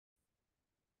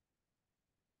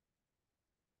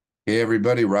Hey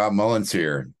everybody, Rob Mullins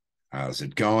here. How's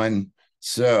it going?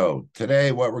 So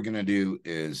today what we're going to do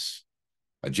is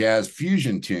a jazz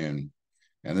fusion tune.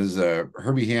 And this is a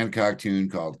Herbie Hancock tune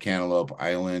called Cantaloupe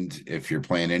Island. If you're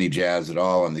playing any jazz at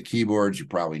all on the keyboards, you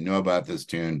probably know about this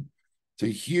tune. It's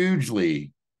a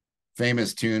hugely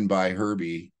famous tune by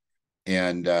Herbie.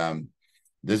 And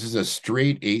this is a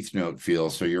straight eighth note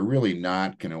feel. So you're really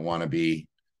not going to want to be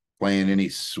playing any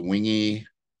swingy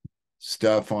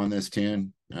stuff on this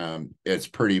tune. It's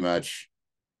pretty much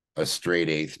a straight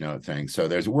eighth note thing. So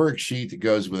there's a worksheet that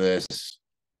goes with this,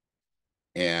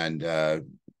 and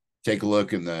take a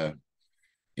look in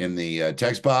the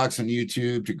text box on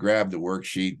YouTube to grab the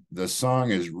worksheet. The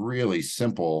song is really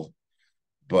simple,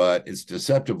 but it's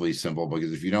deceptively simple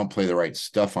because if you don't play the right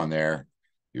stuff on there,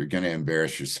 you're going to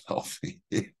embarrass yourself.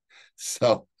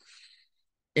 So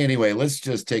anyway, let's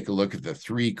just take a look at the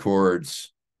three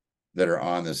chords that are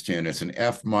on this tune. It's an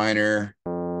F minor,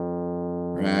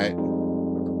 right?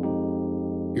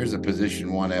 Here's a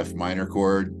position one F minor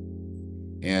chord.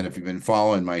 And if you've been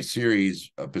following my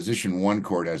series, a position one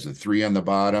chord has a three on the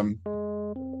bottom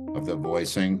of the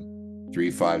voicing, 3,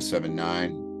 5, 7,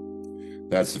 9.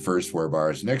 That's the first four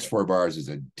bars. Next four bars is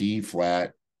a D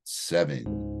flat 7.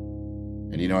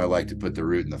 And you know, I like to put the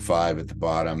root in the 5 at the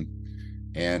bottom.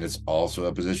 And it's also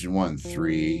a position one,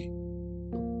 3.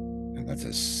 And that's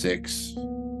a 6,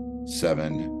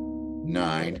 7,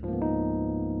 9.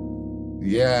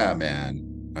 Yeah, man.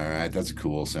 All right, that's a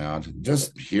cool sound.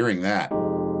 Just hearing that,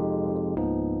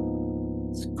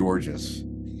 it's gorgeous.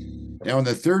 Now, in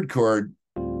the third chord,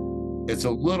 it's a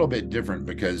little bit different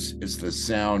because it's the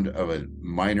sound of a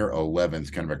minor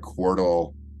 11th, kind of a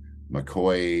quartal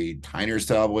McCoy Tyner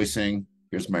style voicing.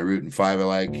 Here's my root and 5 I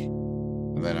like.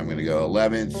 And then I'm going to go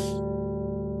 11th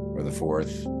for the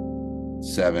 4th,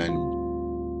 7,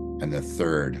 and the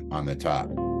 3rd on the top.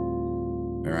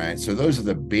 All right, so those are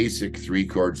the basic three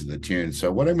chords of the tune.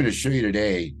 So what I'm going to show you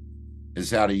today is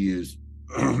how to use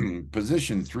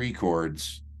position three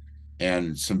chords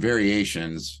and some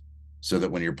variations so that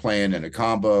when you're playing in a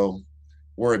combo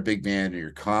or a big band and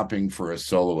you're comping for a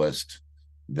soloist,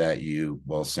 that you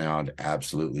will sound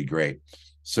absolutely great.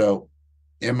 So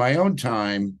in my own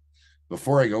time,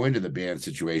 before I go into the band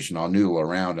situation, I'll noodle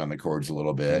around on the chords a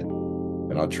little bit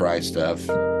and I'll try stuff.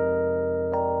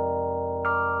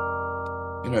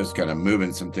 You know, just kind of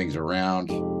moving some things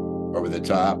around over the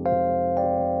top.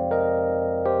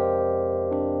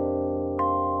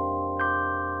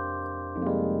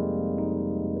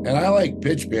 And I like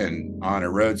pitch bend on a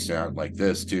road sound like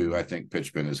this too. I think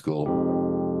pitch bend is cool.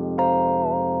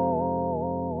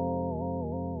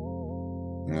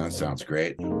 Yeah, that sounds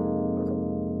great.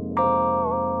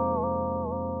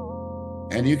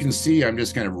 And you can see I'm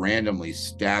just kind of randomly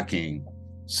stacking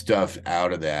stuff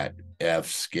out of that F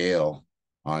scale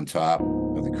on top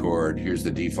of the chord. Here's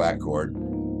the D flat chord.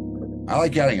 I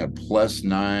like adding a plus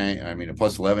 9, a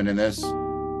plus 11 in this.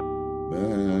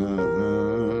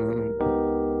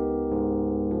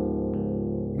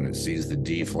 When it sees the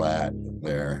D flat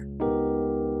there.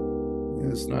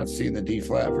 It's not seeing the D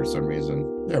flat for some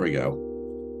reason. There we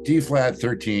go. D flat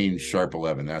 13, sharp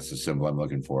 11. That's the symbol I'm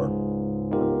looking for.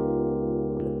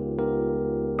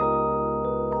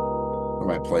 I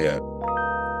might play a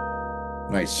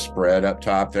nice spread up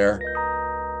top there.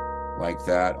 Like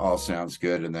that. All sounds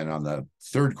good. And then on the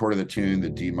third chord of the tune, the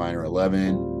D minor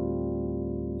 11,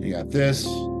 you got this.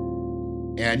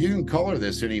 And you can color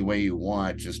this any way you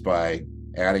want just by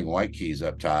adding white keys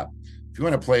up top. If you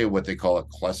want to play what they call a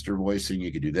cluster voicing,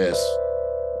 you could do this.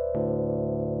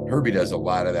 Herbie does a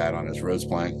lot of that on his Rhodes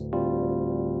playing.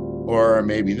 Or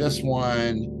maybe this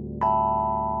one.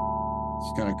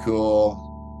 It's kind of cool.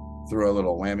 Throw a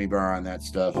little whammy bar on that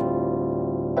stuff.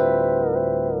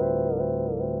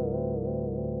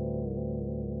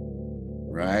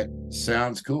 Right?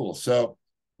 Sounds cool. So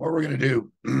what we're going to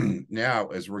do now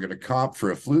is we're going to comp for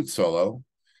a flute solo.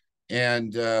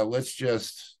 And let's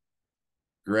just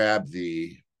grab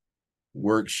the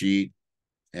worksheet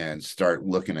and start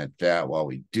looking at that while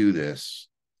we do this,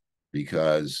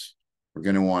 because we're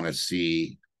going to want to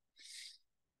see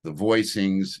the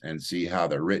voicings and see how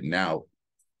they're written out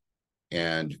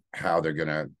and how they're going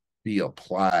to be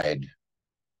applied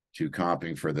to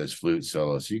comping for this flute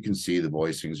solo. So you can see the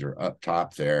voicings are up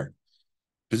top there.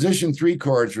 Position three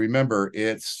chords, remember,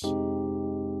 it's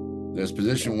this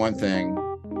position one thing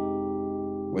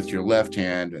with your left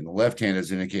hand, and the left hand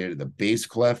is indicated the bass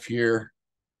clef here.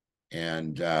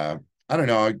 And I don't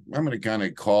know, I'm going to kind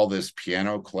of call this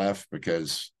piano clef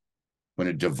because when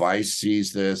a device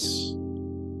sees this,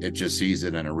 it just sees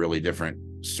it in a really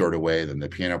different sort of way than the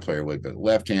piano player would. But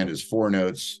left hand is 4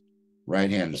 notes, right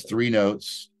hand is 3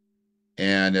 notes.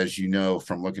 And as you know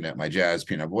from looking at my jazz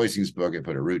piano voicings book, I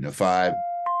put a root and a 5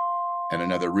 and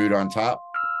another root on top.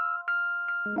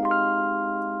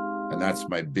 And that's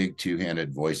my big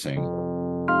two-handed voicing.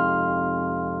 All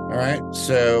right,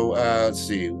 so let's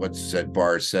see, what's at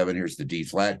bar 7? Here's the D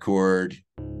flat chord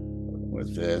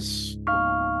with this.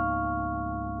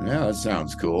 Yeah, that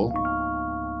sounds cool.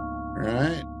 All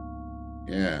right,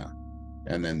 yeah.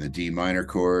 And then the D minor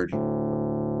chord.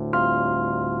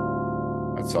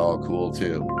 That's all cool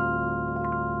too.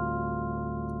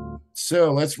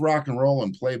 So let's rock and roll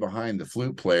and play behind the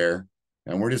flute player.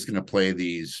 And we're just going to play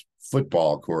these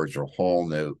football chords or whole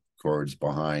note chords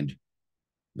behind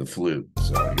the flute.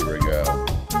 So here we go.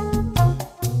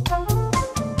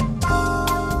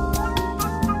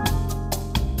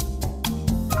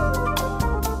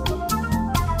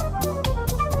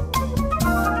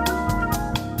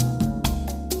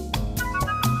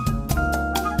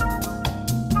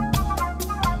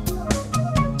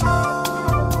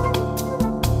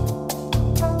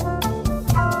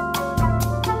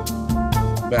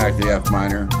 Back to the F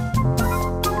minor.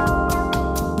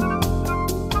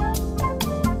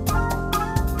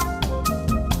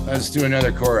 Let's do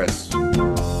another chorus.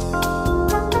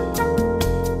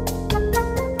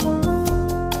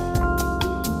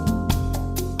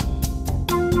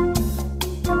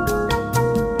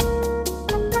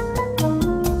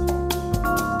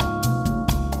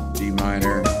 D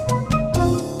minor.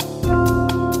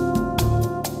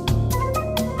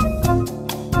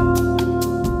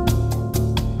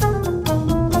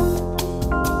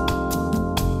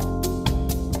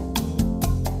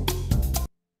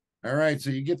 All right, so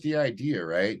you get the idea,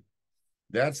 right?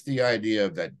 That's the idea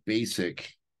of that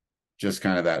basic, just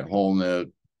kind of that whole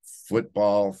note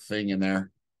football thing in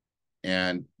there.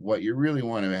 And what you really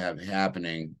want to have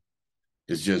happening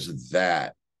is just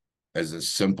that as a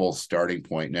simple starting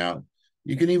point. Now,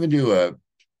 you can even do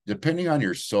depending on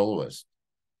your soloist,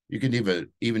 you can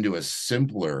even do a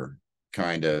simpler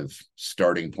kind of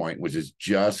starting point, which is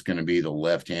just going to be the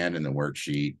left hand in the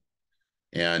worksheet.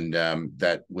 And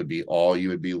that would be all you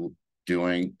would be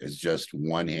doing is just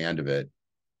one hand of it,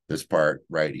 this part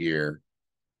right here.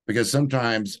 Because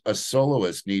sometimes a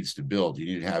soloist needs to build. You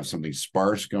need to have something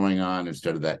sparse going on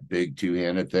instead of that big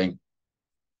two-handed thing.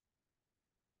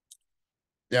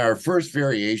 Now, our first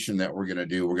variation that we're going to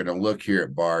do, we're going to look here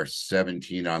at bar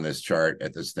 17 on this chart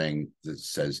at this thing that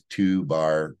says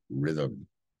 2-bar rhythm.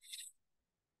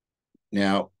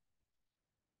 Now,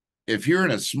 if you're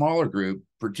in a smaller group,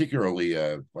 particularly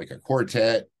like a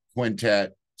quartet,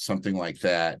 quintet, something like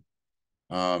that,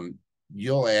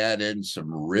 you'll add in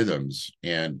some rhythms.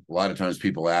 And a lot of times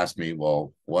people ask me,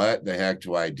 well, what the heck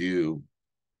do I do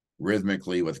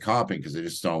rhythmically with comping? Because I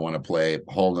just don't want to play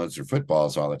whole notes or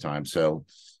footballs all the time. So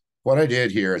what I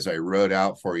did here is I wrote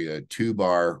out for you a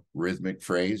 2-bar rhythmic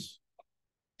phrase.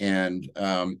 And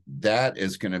that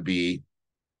is going to be,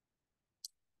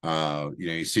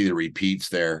 you see the repeats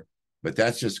there, but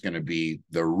that's just going to be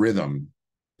the rhythm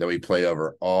that we play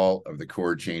over all of the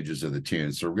chord changes of the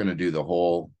tune. So we're going to do the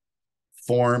whole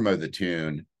form of the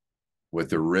tune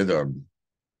with the rhythm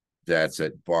that's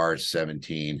at bar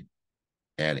 17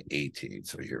 and 18.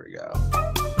 So here we go.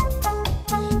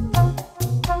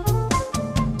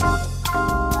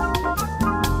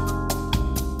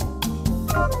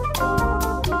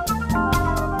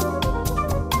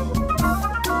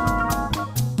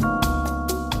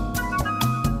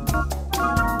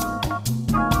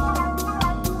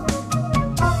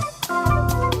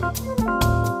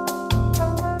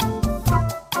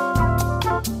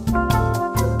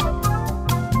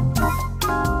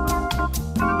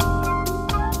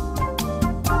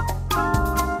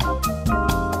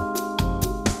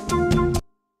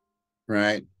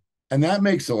 Right. And that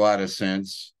makes a lot of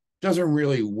sense. Doesn't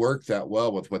really work that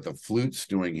well with what the flute's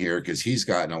doing here because he's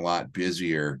gotten a lot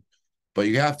busier. But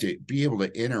you have to be able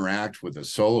to interact with a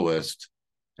soloist.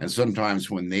 And sometimes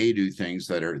when they do things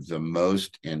that are the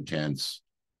most intense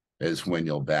is when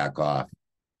you'll back off.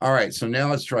 All right, so now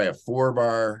let's try a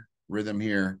 4-bar rhythm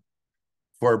here.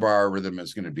 4-bar rhythm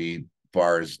is going to be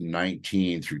bars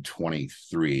 19 through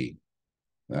 23.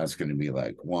 That's going to be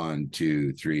like 1,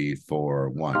 2, 3, 4,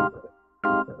 1.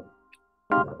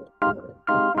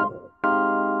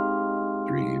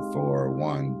 3, 4,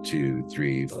 1, 2,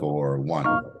 3, 4, 1.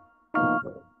 All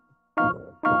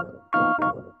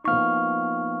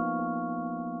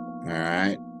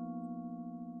right.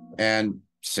 And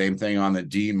same thing on the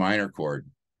D minor chord.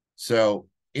 So,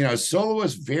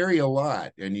 soloists vary a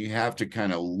lot, and you have to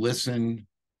kind of listen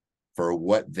for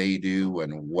what they do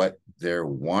and what they're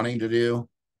wanting to do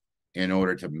in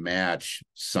order to match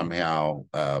somehow,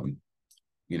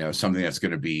 something that's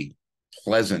going to be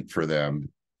pleasant for them,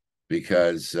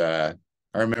 because I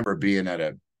remember being at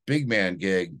a big man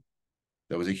gig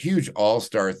that was a huge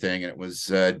all-star thing, and it was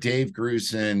Dave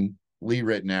Grusin, Lee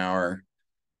Ritenour,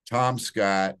 Tom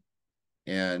Scott,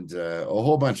 and a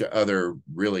whole bunch of other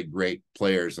really great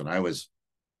players. And I was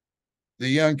the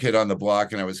young kid on the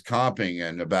block, and I was comping,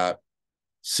 and about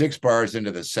 6 bars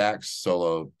into the sax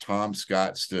solo, Tom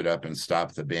Scott stood up and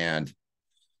stopped the band.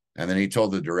 And then he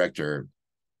told the director,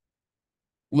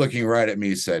 looking right at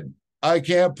me, said, "I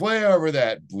can't play over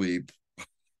that bleep."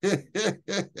 And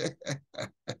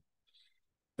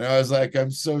I was like,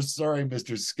 "I'm so sorry,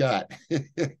 Mr. Scott."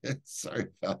 Sorry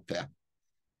about that.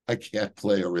 I can't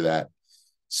play over that.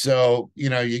 So,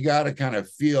 you got to kind of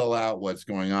feel out what's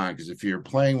going on, because if you're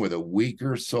playing with a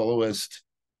weaker soloist,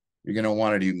 you're going to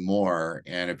want to do more.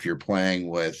 And if you're playing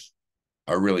with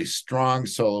a really strong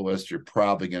soloist, you're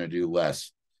probably going to do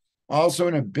less. Also,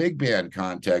 in a big band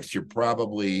context, you're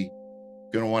probably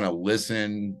going to want to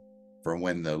listen for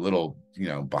when the little,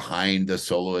 behind the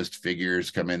soloist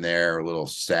figures come in there, or little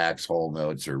sax whole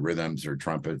notes or rhythms or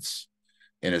trumpets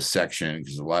in a section,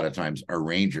 because a lot of times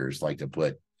arrangers like to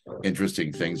put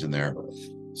interesting things in there.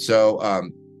 So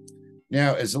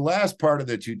now, as the last part of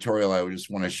the tutorial, I would just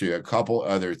want to show you a couple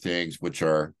other things, which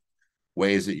are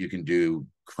ways that you can do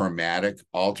chromatic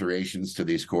alterations to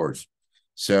these chords.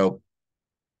 So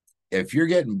if you're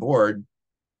getting bored,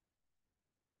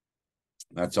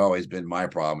 that's always been my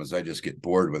problem, is I just get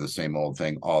bored with the same old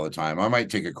thing all the time. I might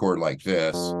take a chord like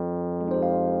this,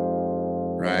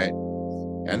 right?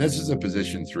 And this is a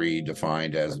position 3,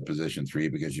 defined as a position 3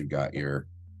 because you've got your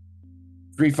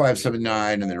 3, 5, 7,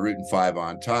 9, and then root and 5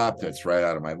 on top. That's right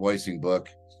out of my voicing book.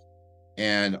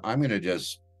 And I'm going to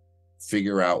just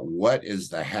figure out what is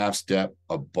the half step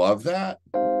above that.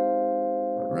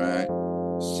 Right.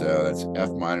 So that's F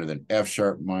minor, then F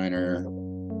sharp minor.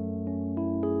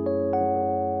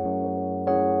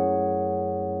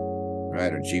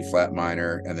 Right, or G flat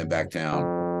minor, and then back down.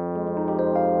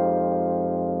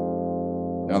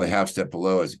 Now the half step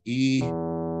below is E.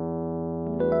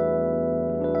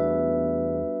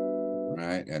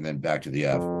 Right, and then back to the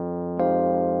F.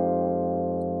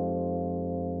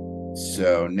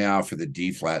 So now for the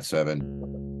D flat 7,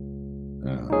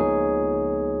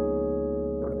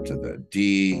 to the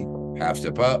D, half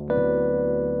step up,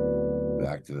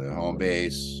 back to the home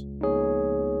bass,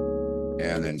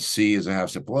 and then C is a half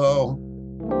step low,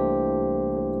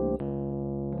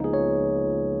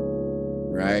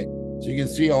 right? So you can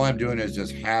see all I'm doing is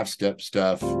just half step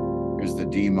stuff. Here's the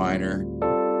D minor,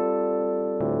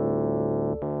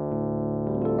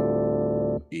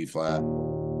 E flat,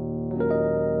 all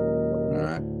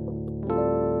right,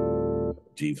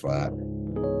 D flat.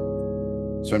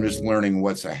 So I'm just learning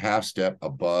what's a half step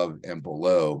above and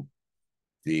below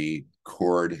the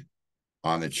chord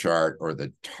on the chart, or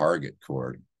the target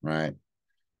chord, right?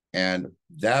 And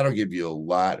that'll give you a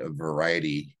lot of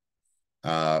variety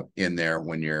in there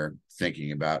when you're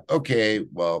thinking about, okay,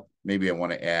 well, maybe I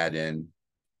want to add in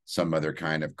some other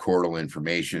kind of chordal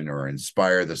information, or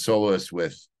inspire the soloist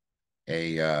with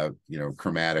a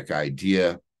chromatic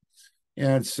idea.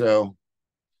 And so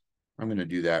I'm going to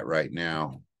do that right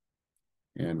now.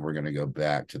 And we're going to go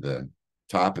back to the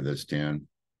top of this tune.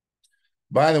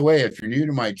 By the way, if you're new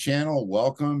to my channel,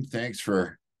 welcome. Thanks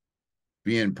for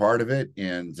being part of it.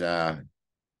 And I'm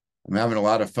having a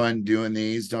lot of fun doing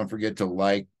these. Don't forget to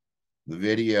like the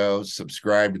video,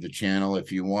 subscribe to the channel.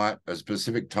 If you want a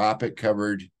specific topic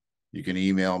covered, you can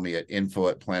email me at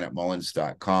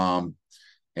info@planetmullins.com.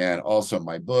 And also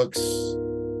my books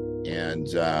and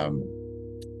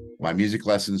my music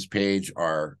lessons page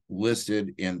are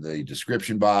listed in the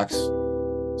description box.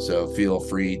 So feel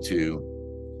free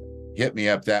to hit me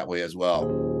up that way as well.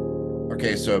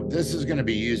 Okay, so this is going to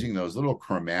be using those little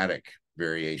chromatic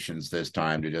variations this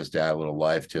time to just add a little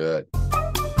life to it.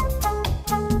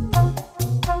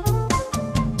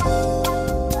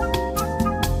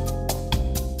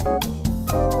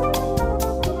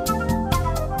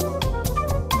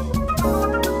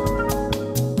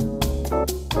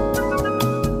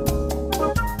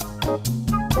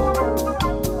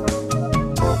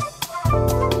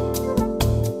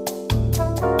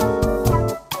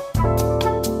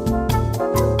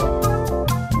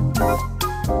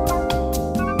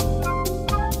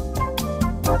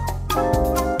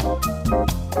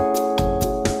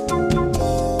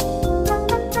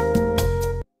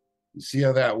 See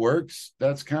how that works?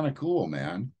 That's kind of cool,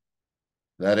 man.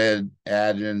 That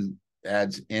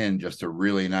adds in just a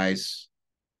really nice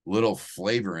little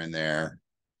flavor in there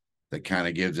that kind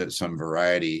of gives it some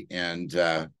variety. And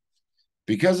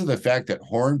because of the fact that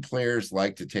horn players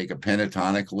like to take a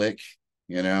pentatonic lick,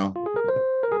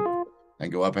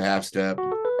 and go up a half step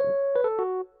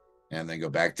and then go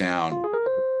back down.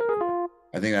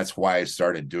 I think that's why I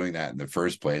started doing that in the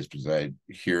first place, because I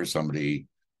hear somebody,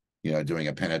 doing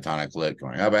a pentatonic lick,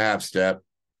 going up a half step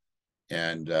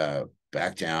and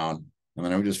back down, and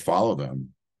then I would just follow them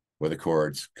with the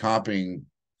chords.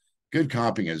 Good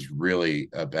comping is really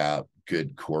about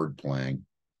good chord playing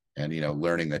and,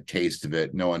 learning the taste of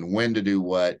it, knowing when to do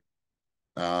what.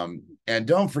 And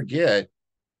don't forget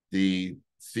the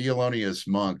Thelonious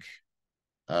Monk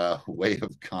way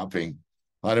of comping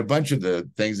on a bunch of the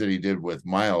things that he did with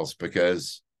Miles,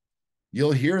 because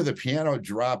you'll hear the piano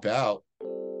drop out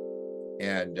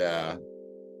and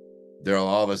there'll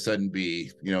all of a sudden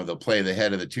be, they'll play the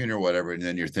head of the tune or whatever. And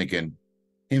then you're thinking,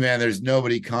 hey man, there's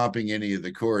nobody comping any of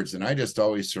the chords. And I just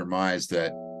always surmised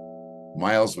that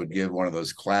Miles would give one of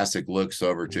those classic looks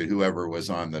over to whoever was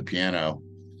on the piano.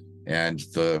 And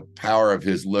the power of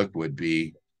his look would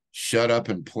be shut up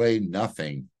and play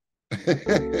nothing.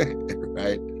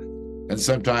 Right. And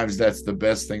sometimes that's the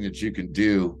best thing that you can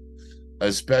do,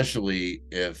 especially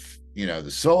if,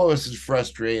 the soloist is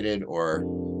frustrated or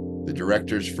the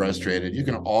director's frustrated. You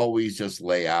can always just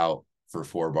lay out for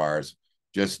 4 bars.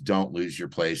 Just don't lose your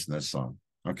place in this song.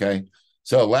 Okay.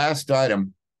 So last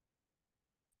item,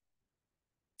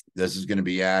 this is going to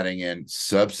be adding in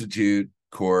substitute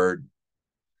chord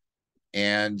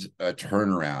and a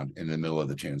turnaround in the middle of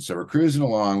the tune. So we're cruising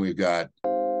along. We've got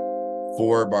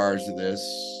 4 bars of this.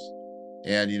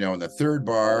 And, in the 3rd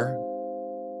bar,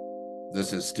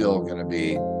 this is still going to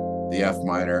be the F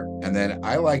minor. And then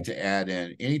I like to add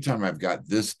in, anytime I've got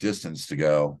this distance to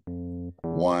go,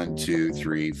 1, 2,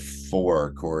 3,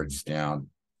 4 chords down,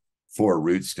 4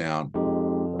 roots down.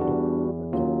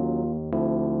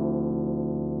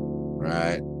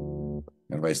 Right. And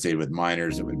if I stayed with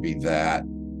minors, it would be that.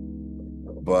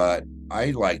 But I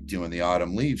like doing the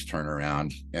autumn leaves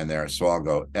turnaround in there. So I'll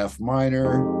go F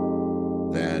minor,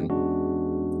 then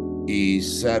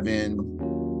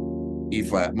E7, E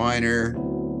flat minor,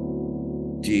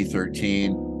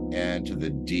 D13, and to the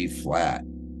D flat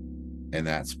in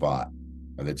that spot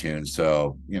of the tune.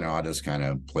 So, I'll just kind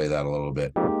of play that a little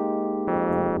bit.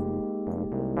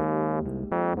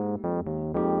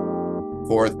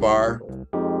 4th bar.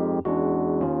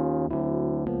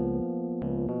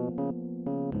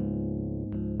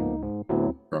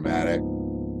 Chromatic,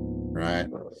 right?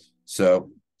 So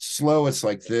slow, it's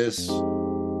like this.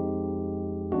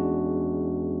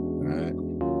 Right.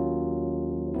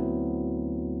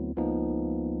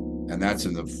 And that's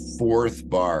in the 4th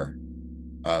bar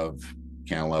of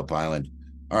Cantaloupe Island.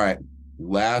 All right,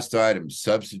 last item,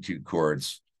 substitute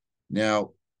chords.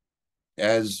 Now,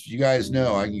 as you guys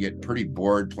know, I can get pretty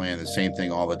bored playing the same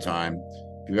thing all the time.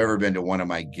 If you've ever been to one of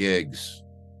my gigs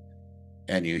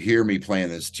and you hear me playing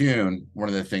this tune, one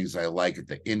of the things I like at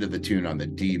the end of the tune on the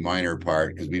D minor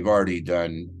part, because we've already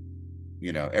done,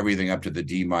 everything up to the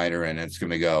D minor, and it's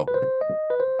going to go.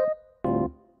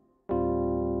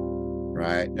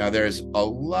 Right. Now, there's a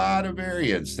lot of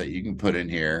variants that you can put in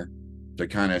here to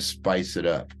kind of spice it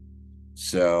up.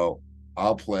 So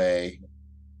I'll play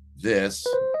this.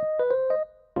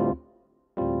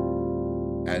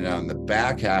 And on the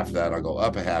back half of that, I'll go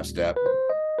up a half step.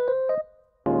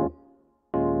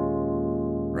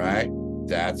 Right?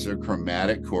 That's a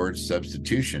chromatic chord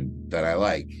substitution that I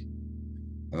like.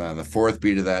 And then on the 4th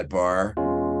beat of that bar,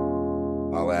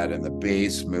 I'll add in the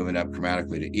bass, moving up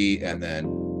chromatically to E, and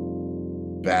then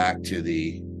back to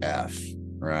the F,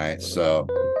 right? So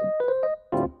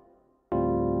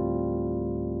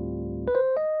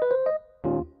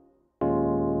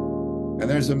and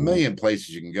there's a million places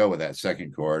you can go with that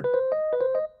 2nd chord.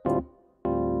 How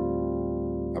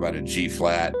about a G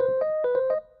flat?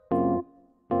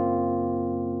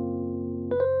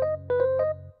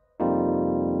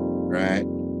 Right?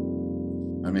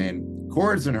 I mean,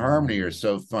 chords and harmony are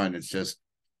so fun. It's just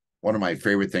one of my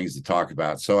favorite things to talk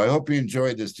about. So I hope you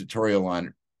enjoyed this tutorial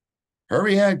on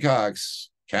Herbie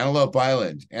Hancock's Cantaloupe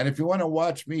Island. And if you want to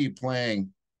watch me playing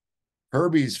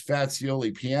Herbie's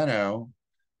Fazioli piano,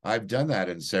 I've done that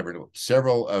in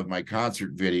several of my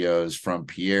concert videos from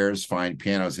Pierre's Fine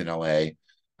Pianos in LA.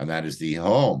 And that is the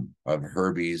home of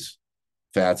Herbie's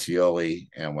Fazioli.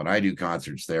 And when I do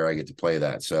concerts there, I get to play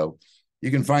that. So you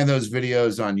can find those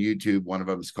videos on YouTube. One of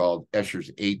them is called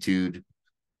Escher's Etude,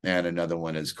 and another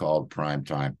one is called Prime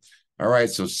Time. All right,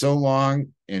 so long.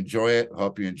 Enjoy it.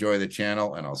 Hope you enjoy the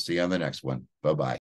channel, and I'll see you on the next one. Bye-bye.